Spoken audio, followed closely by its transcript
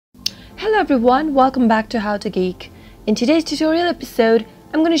Hello everyone, welcome back to How to Geek. In today's tutorial episode,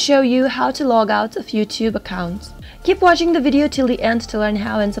 I'm going to show you how to log out of YouTube accounts. Keep watching the video till the end to learn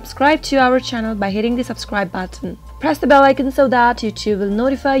how, and subscribe to our channel by hitting the subscribe button. Press the bell icon so that YouTube will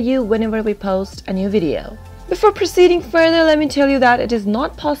notify you whenever we post a new video. Before proceeding further, let me tell you that it is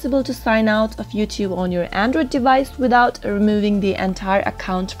not possible to sign out of YouTube on your Android device without removing the entire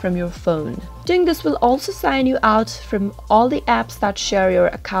account from your phone. Doing this will also sign you out from all the apps that share your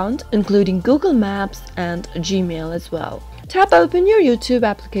account, including Google Maps and Gmail as well. Tap open your YouTube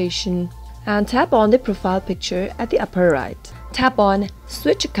application and tap on the profile picture at the upper right. Tap on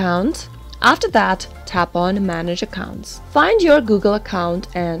Switch Account. After that, tap on Manage Accounts. Find your Google account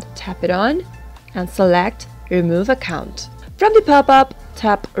and tap it on and select Remove Account. From the pop-up,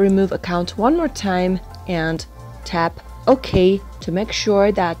 tap Remove Account one more time and tap OK to make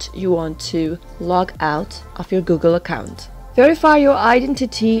sure that you want to log out of your Google account. Verify your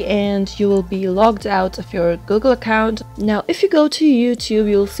identity and you will be logged out of your Google account. Now, if you go to YouTube,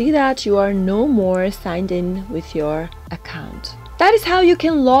 you'll see that you are no more signed in with your account. That is how you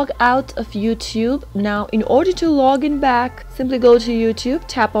can log out of YouTube. Now, in order to log in back, simply go to YouTube,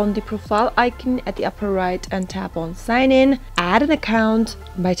 tap on the profile icon at the upper right and tap on Sign In, add an account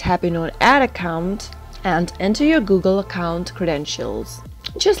by tapping on Add Account and enter your Google account credentials.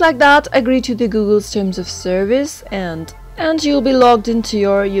 Just like that, agree to the Google's terms of service and you'll be logged into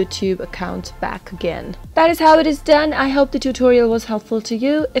your YouTube account back again. That is how it is done. I hope the tutorial was helpful to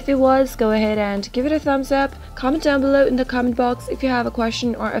you. If it was, go ahead and give it a thumbs up. Comment down below in the comment box if you have a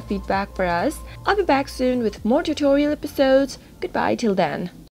question or a feedback for us. I'll be back soon with more tutorial episodes. Goodbye till then.